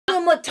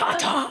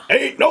split-ta-ta.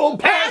 Ain't no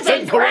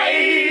passing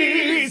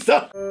craze.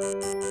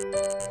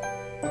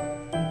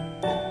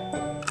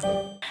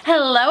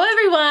 Hello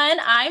everyone,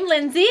 I'm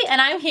Lindsay and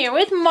I'm here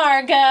with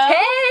Margeaux.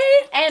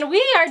 Hey! And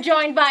we are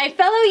joined by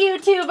fellow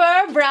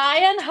YouTuber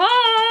Brian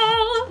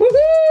Hall.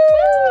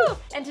 Woohoo!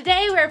 And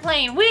today we're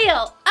playing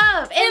Wheel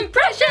of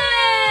Impressions!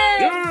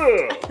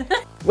 Yeah.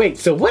 Wait,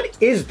 so what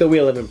is the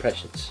Wheel of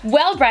Impressions?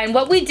 Well, Brian,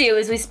 what we do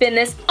is we spin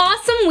this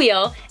awesome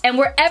wheel, and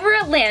wherever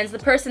it lands, the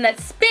person that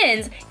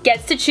spins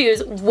gets to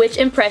choose which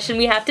impression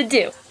we have to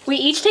do. We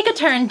each take a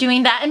turn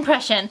doing that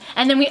impression,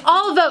 and then we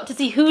all vote to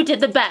see who did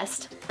the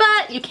best.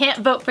 But you can't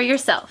vote for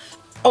yourself.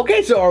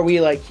 Okay, so are we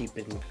like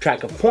keeping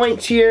track of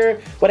points here?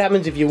 What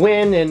happens if you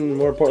win? And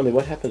more importantly,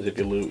 what happens if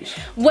you lose?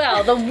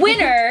 Well, the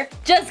winner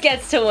just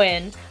gets to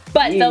win.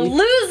 But the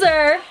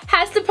loser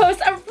has to post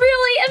a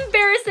really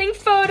embarrassing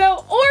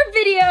photo or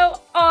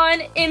video on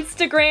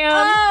Instagram.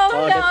 Oh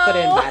no! Just put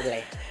it in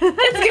badly.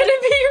 It's gonna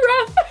be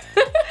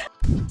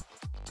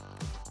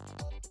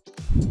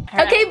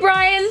rough. Okay,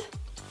 Brian.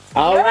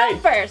 All You're right.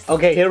 up first.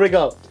 Okay, here we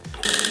go.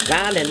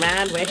 Round and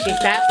round, where she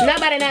stops,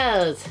 nobody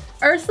knows.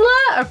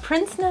 Ursula or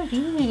Prince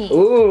Naveen?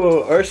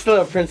 Ooh,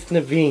 Ursula or Prince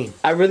Naveen.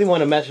 I really want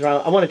to mess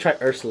around. I want to try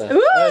Ursula.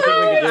 Ooh, I think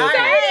we can do it. all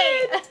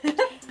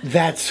right.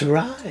 That's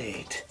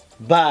right.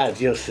 But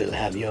you'll still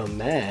have your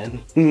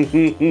man.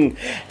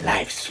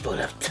 Life's full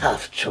of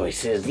tough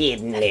choices,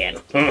 isn't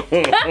it?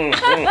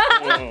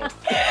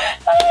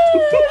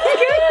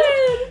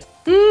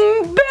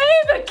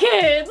 Baby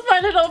kids, my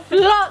little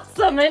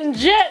flotsam and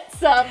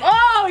jetsam.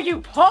 Oh,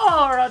 you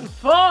poor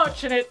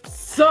unfortunate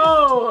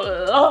soul.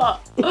 That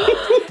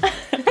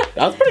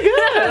was pretty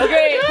good. That was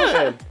Great.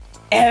 good.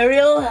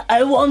 Ariel,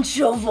 I want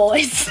your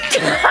voice.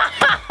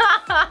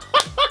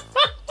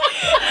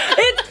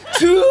 It's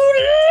too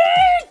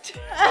late.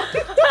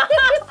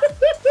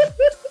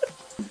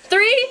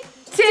 3,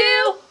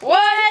 2,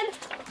 1.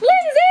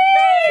 Lindsay!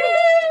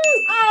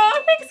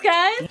 Oh, thanks,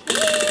 guys.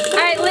 All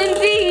right,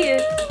 Lindsay.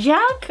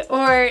 Jack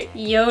or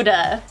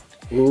Yoda?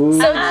 Ooh.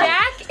 So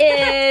Jack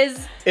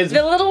is Is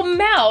the little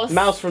mouse.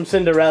 Mouse from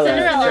Cinderella.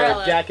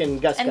 Cinderella. So Jack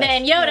and Gus. And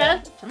then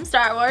Yoda from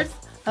Star Wars,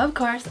 of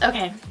course.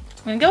 Okay,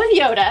 I'm gonna go with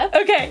Yoda.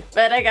 Okay.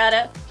 But I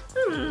gotta.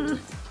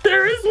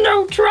 There is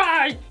no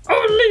try,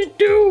 only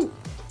do.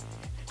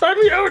 I'm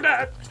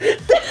Yoda.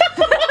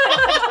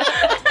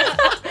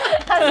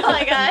 That's all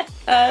I got.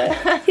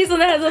 He's the one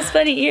that has those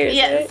funny ears.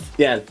 Yes.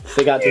 Yeah,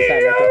 they got this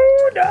side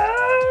right Yoda,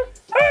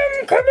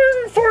 I'm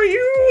coming for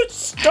you,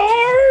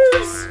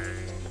 stars.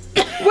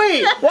 there.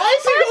 Wait, why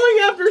is he going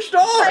after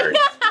stars?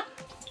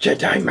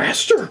 Jedi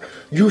Master,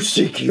 you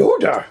seek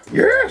Yoda.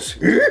 Yes.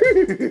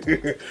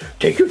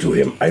 Take you to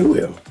him, I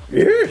will.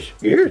 Yes,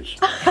 yes.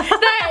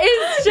 That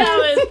is That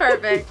was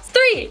perfect.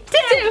 3,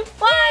 2,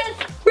 1.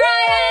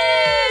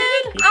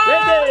 Brian!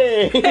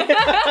 Ready?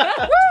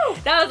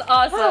 That was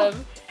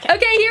awesome.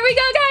 Okay, here we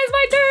go, guys.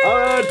 My turn. All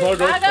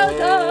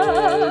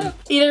right,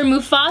 Either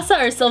Mufasa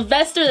or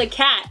Sylvester the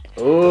cat.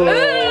 Ooh. Ooh.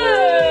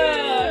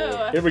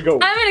 Here we go.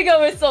 I'm gonna go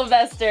with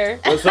Sylvester.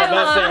 What's up,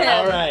 Sylvester?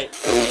 All right.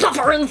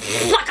 Suffer and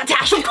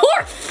succotash, of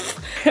course.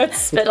 That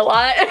spit a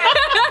lot.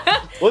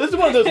 Well, this is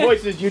one of those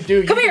voices you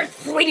do. Come here,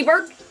 sweetie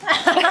bird.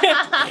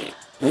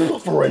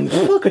 Suffering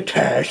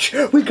succotash.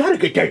 We gotta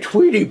get that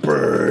Tweety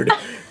bird.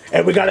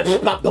 And we gotta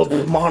stop those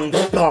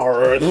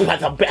monsters at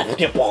the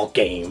basketball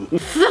game.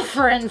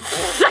 Suffering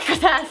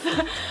succotash.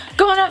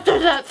 Going after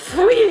that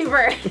sweetie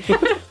bird.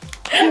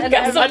 And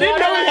I didn't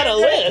know he had a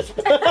lisp.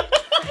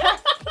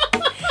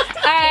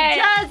 Alright.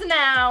 Does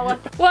now.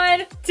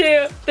 1,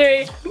 2,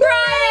 3.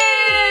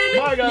 Brian!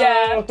 Margeaux.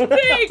 Yeah.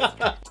 Thanks.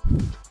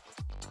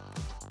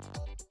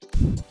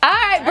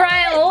 Alright,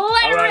 Brian, let All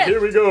her right, rip.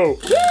 here we go.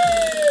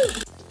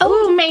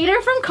 Oh,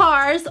 Mater from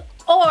Cars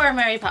or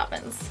Mary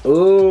Poppins.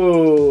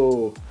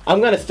 Ooh. I'm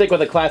gonna stick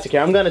with a classic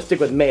here. I'm gonna stick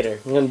with Mater.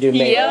 I'm gonna do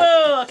Mater.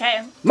 Oh,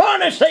 okay.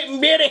 Morning,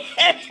 Sleeping Beauty.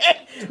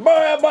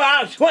 Boy,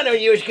 when are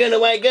you gonna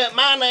wake up?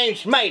 My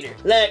name's Mater,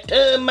 like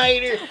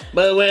tomato,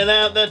 but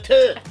without the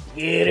tub.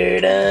 Get her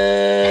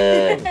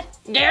done.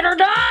 Get her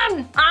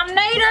done. I'm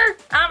Nader.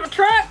 I'm a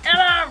truck, and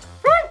I'm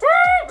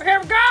here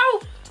we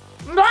go.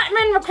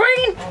 Lightning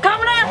McQueen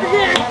coming after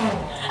you.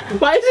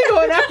 Why is he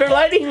going after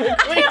Lightning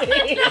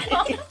McQueen?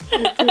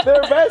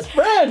 They're best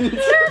friends.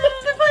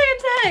 They're playing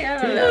tag. I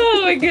don't know.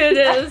 Oh my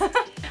goodness.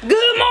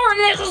 Good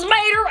morning, this is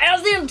Mater,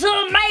 as in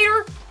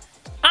tomato.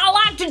 I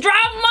like to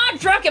drive my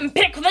truck and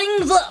pick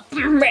things up.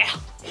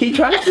 He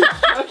drives a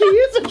truck. He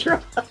is a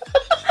truck.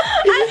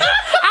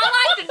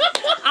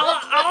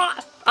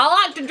 I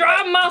like to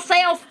drive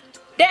myself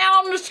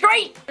down the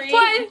street.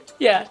 1,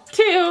 yeah.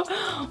 2,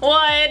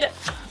 1.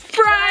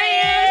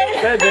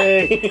 Brian.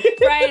 Ready.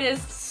 Brian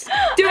is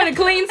doing a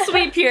clean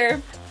sweep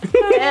here.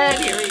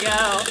 And here we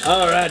go.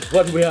 All right,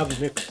 what do we have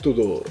next to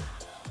do?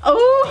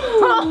 Oh.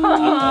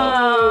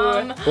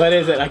 What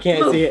is it? I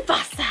can't see it.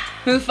 Mufasa.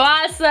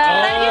 Mufasa.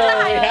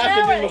 Oh, we have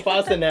to do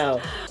Mufasa now.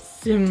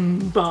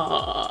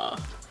 Simba.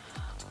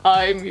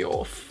 I'm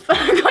your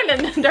I'm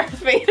going to Darth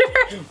Vader.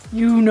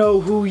 You know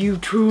who you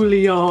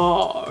truly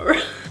are.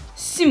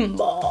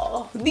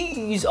 Simba,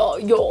 these are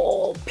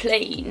your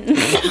planes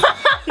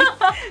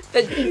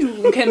that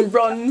you can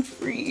run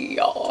free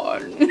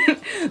on.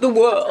 The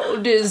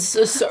world is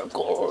a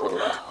circle.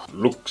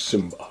 Look,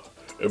 Simba,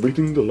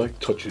 everything the light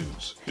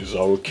touches is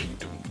our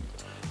kingdom.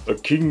 A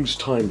king's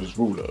time as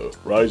ruler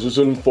rises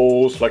and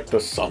falls like the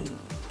sun.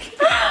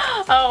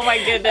 Oh my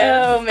goodness.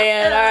 Oh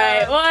man,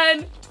 alright.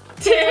 1,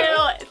 2,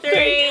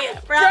 3,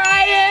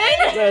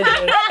 Brian!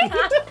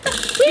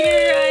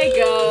 Here I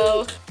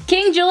go.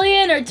 King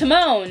Julian or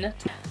Timon?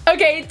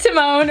 Okay,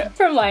 Timon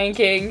from Lion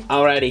King.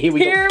 Alrighty, here we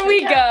go. Here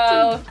we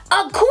go.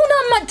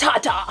 Hakuna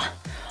Matata.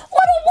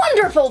 What a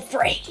wonderful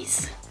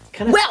phrase.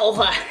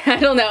 Well, I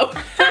don't know.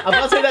 I'm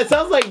about to say that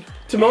sounds like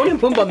Timon and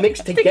Pumbaa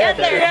mixed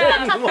together.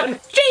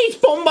 Jeez,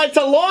 Pumbaa, it's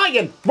a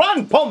lion!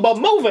 Run, Pumbaa,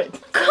 move it!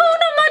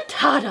 Hakuna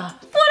Matata.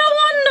 What a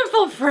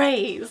wonderful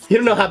phrase. You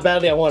don't know how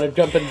badly I want to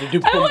jump in to do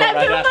Pumbaa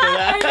right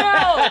after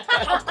that.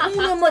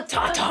 Hakuna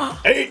Matata.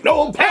 Ain't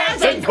no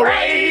passing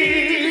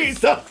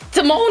craze!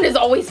 Timon is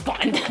always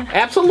fun.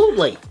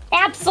 Absolutely.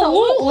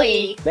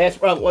 Absolutely. That's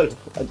what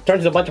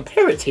turns a bunch of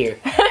parrots here.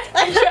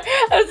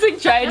 I was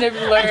like trying to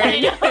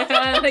learn.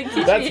 Like,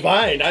 That's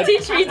fine.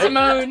 Teach me,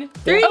 Timon.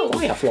 3, Oh,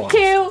 we have flaws.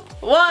 2,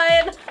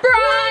 1.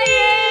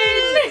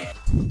 Brian!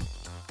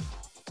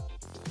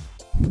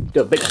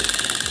 The big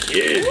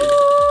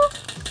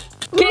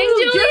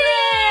King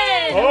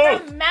Julian! Oh,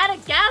 From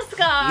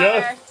Madagascar.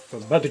 yes,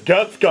 from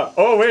Madagascar.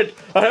 Oh, wait,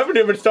 I haven't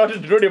even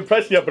started to do the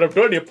impression yet, but I'm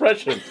doing the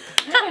impression.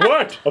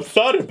 What? I'm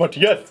sorry, but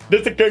yes,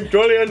 this is King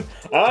Julian.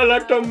 I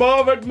like to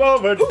move it,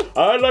 move it.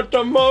 I like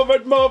to move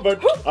it, move it.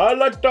 I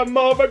like to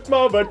move it,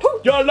 move it.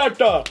 You like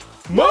to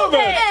move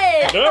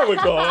it. There we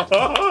go.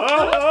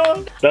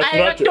 That's I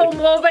like to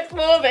move it,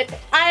 move it.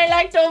 I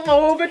like to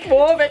move it,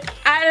 move it.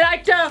 I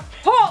like to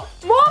move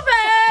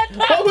it.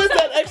 What was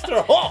that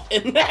extra hop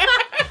in there?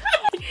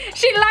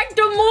 She liked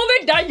to move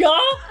it, y'all.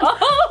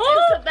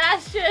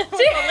 Sebastian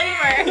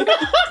Believer.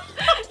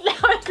 That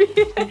would be.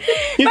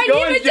 He's My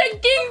going name is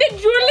King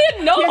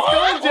Julian. No. He's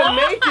going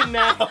Jamaican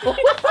now.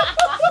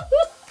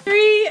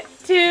 3,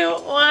 2,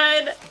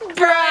 1.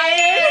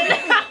 Brian.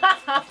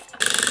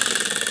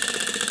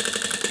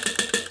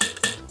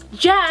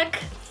 Jack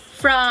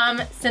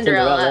from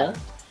Cinderella.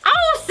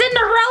 Oh,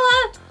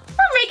 Cinderella!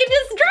 We're making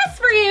this dress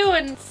for you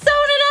and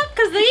sewing it up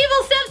because the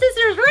evil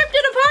stepsisters ripped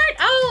it apart.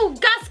 Oh,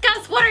 Gus,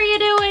 Gus, what are you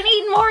doing?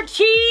 Eating more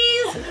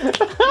cheese?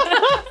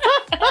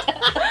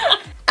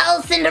 Oh,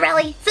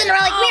 Cinderella,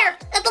 come here.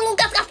 That's the little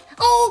Gus Gus.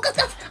 Oh, Gus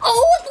Gus.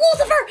 Oh, it's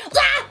Lucifer.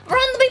 Ah,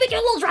 run, baby, get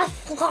your little dress.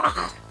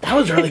 Ah. That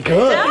was really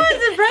good. That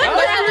was impressive. That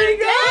was really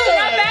good.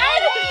 Not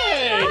bad.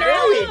 Hey,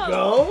 there you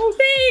go.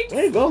 Thanks.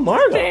 There you go,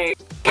 Margeaux.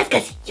 Gus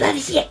Gus, you ever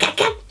see a cat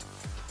cat?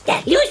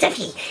 Yeah,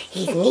 Lucifer.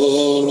 He's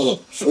mean,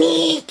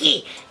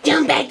 sneaky.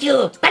 Jump at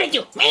you, bite at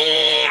you.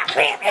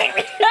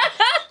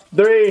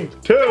 3,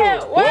 2,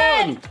 1.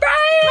 Brian!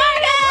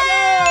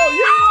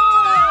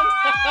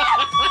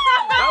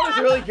 That was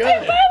really good.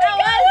 That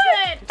was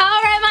it.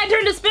 All right, my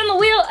turn to spin the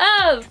wheel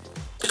of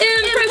impressions.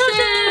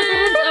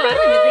 Oh, I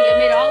don't even think I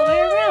made it all the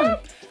way around.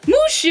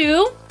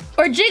 Mushu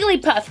or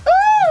Jigglypuff?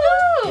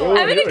 Ooh!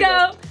 I'm gonna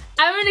go.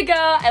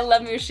 I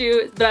love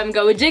Mushu, but I'm gonna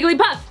go with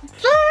Jigglypuff.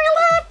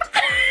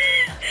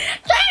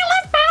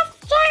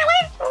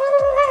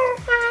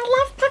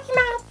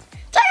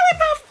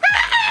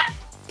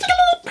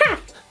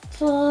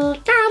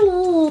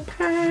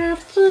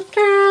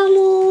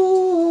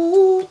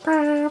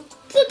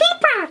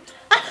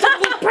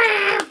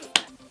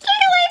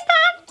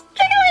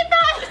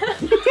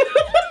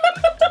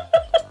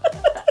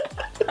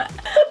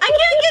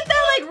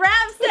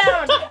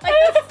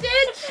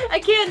 I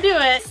can't do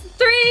it.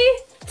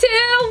 3, 2,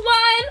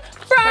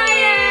 1,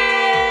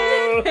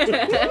 Brian!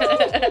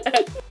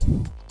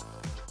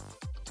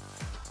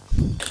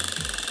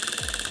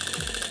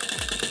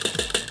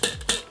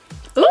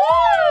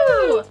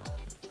 Ooh!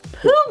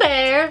 Pooh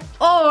Bear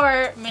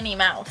or Minnie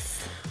Mouse?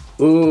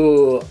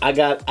 Ooh, I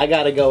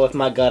gotta go with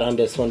my gut on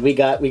this one. We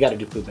gotta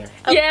do Pooh Bear.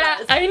 Yeah,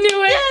 I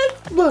knew it. Yes.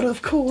 But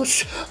of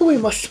course, we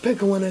must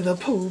pick one of the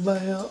Pooh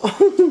Bear.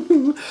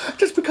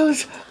 Just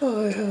because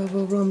I have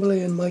a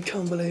rumbly in my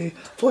tumbly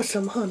for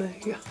some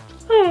honey.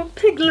 Oh,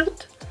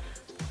 Piglet.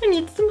 I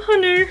need some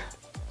honey.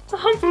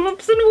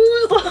 Humphlumps and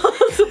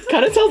woozles.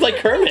 Kinda sounds like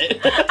Kermit.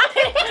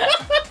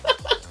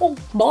 Oh,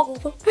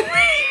 bother.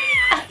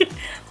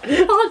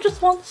 I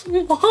just want some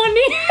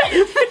honey.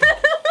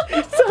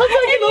 Sounds like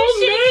an old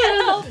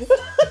man.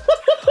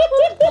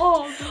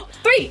 Oh,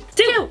 3,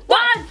 2, 1,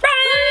 Brian!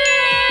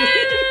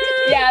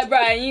 Yeah,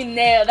 Brian, you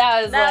nailed.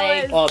 That was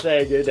Oh,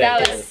 thank you.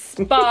 that was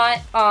spot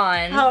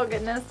on. Oh,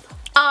 goodness.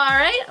 All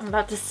right, I'm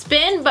about to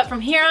spin, but from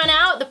here on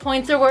out, the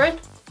points are worth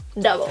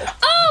double.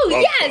 Oh,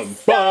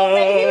 yes!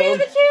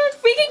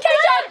 We can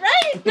catch up,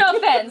 right? No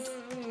offense.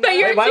 But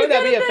you're Why too would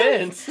that good be at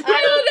this. offense?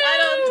 I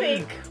don't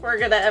think we're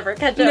gonna ever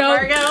catch up, No.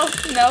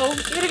 Margeaux. No,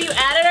 Even if you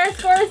added our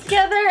scores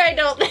together, I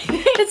don't think.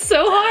 it's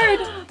so hard.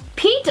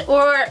 Pete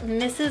or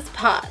Mrs.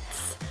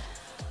 Potts?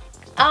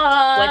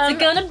 What's it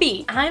gonna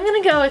be? I'm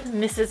gonna go with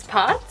Mrs.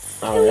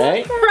 Potts All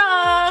right.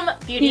 from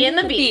Beauty and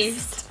the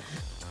Beast.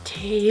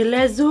 tale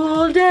as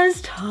old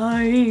as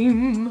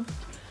time.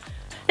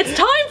 It's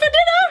time for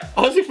dinner!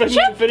 I was expecting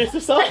you to finish the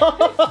song.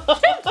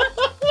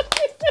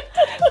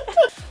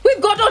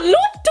 We've got a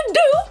lot to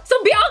do,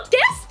 so be our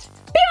guest.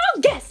 Be our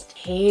guest.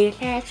 Tale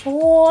as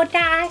old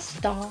as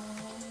time.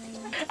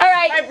 All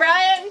right, Hi,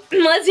 Brian.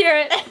 let's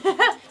hear it.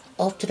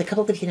 Off to the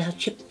cupboard with you now,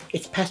 Chip.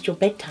 It's past your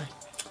bedtime.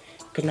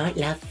 Good night,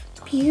 love.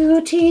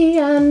 Beauty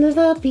and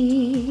the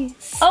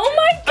Beast. Oh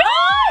my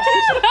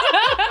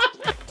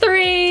God!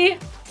 3,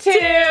 2, 1.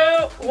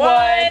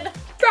 Brian.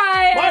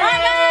 I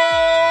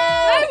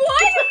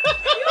won!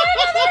 You won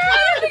another round! I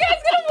don't think I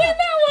was gonna win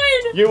that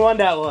one! You won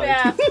that one.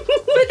 Yeah.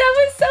 But that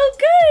was so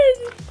good!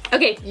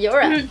 Okay,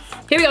 You're up. here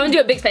we go, I'm gonna do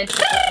a big spin.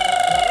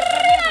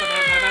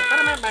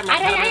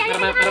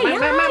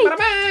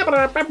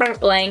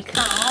 Blank.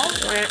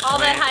 All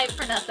that hype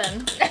for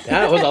nothing.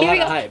 That was a Here we lot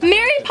go. of hype.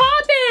 Mary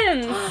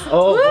Poppins!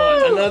 Oh,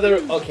 boy. Another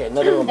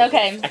one.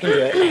 Okay. I can do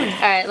it.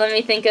 Alright, let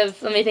me think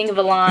of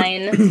a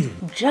line.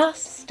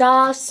 Just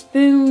a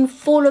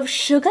spoonful of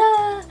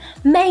sugar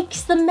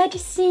makes the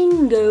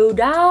medicine go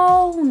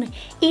down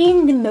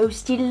in the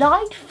most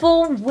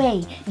delightful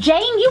way.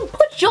 Jane, you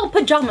put your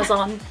pajamas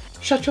on.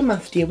 Shut your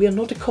mouth, dear. We are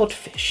not a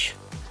codfish.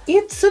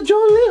 It's a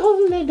jolly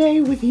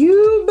holiday with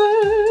you,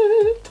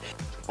 Bert.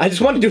 I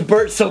just want to do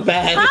Bert so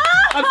bad.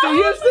 I'm so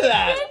used to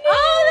that.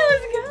 Oh, that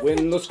was good.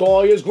 When the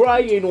sky is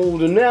grey and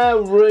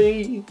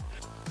ordinary.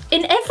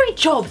 In every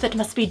job that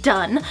must be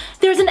done,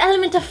 there's an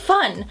element of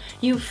fun.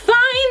 You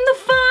find the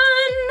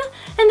fun,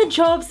 and the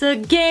job's a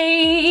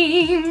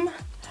game.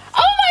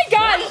 Oh my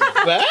God!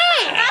 Bad.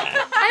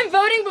 I'm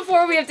voting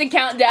before we have to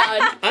count down.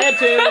 I have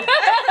to.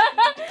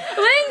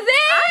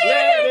 Lindsay!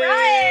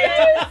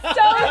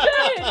 So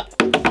good!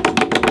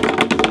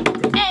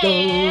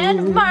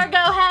 And Margot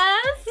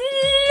has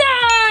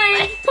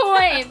 9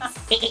 points.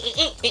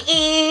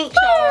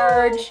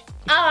 Charge.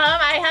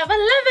 I have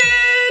 11.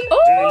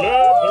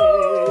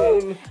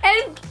 Ooh.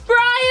 And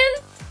Brian,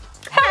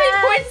 how many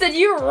points did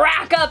you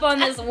rack up on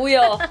this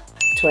wheel?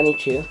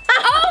 22. Oh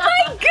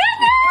my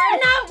goodness! We're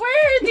not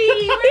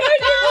worthy. We're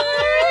not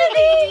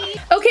worthy.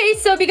 Okay,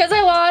 so because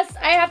I lost,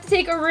 I have to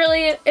take a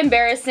really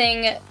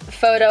embarrassing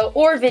photo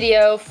or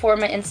video for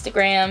my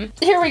Instagram.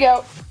 Here we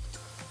go.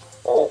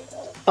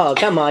 Oh,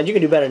 come on. You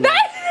can do better than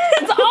that.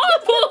 It's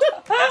awful.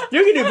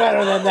 You can do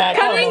better than that.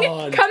 Come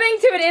on. Coming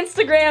to an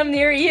Instagram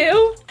near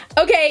you.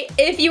 Okay,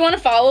 if you want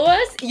to follow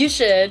us, you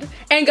should.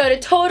 And go to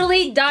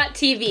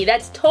totally.tv.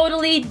 That's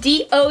totally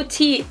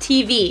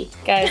D-O-T-TV.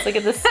 Guys, look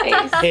at this face.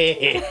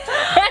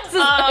 That's as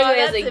ugly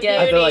as it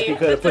gets. I feel like you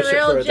could have pushed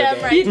it further.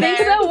 Right You think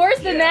so? Worse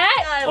than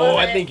that? Oh,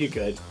 I think you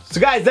could. So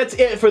guys, that's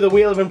it for the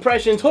Wheel of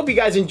Impressions. Hope you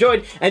guys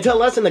enjoyed, and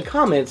tell us in the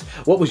comments,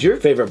 what was your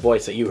favorite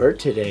voice that you heard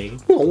today?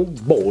 Oh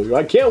boy,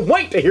 I can't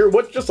wait to hear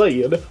what you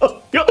said.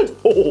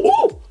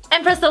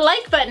 And press the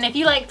like button if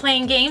you like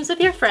playing games with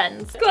your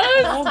friends.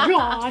 Oh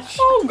gosh.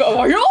 Oh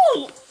gosh.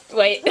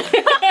 Wait.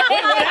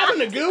 What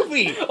happened to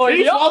Goofy? Did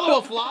he swallow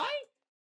a fly?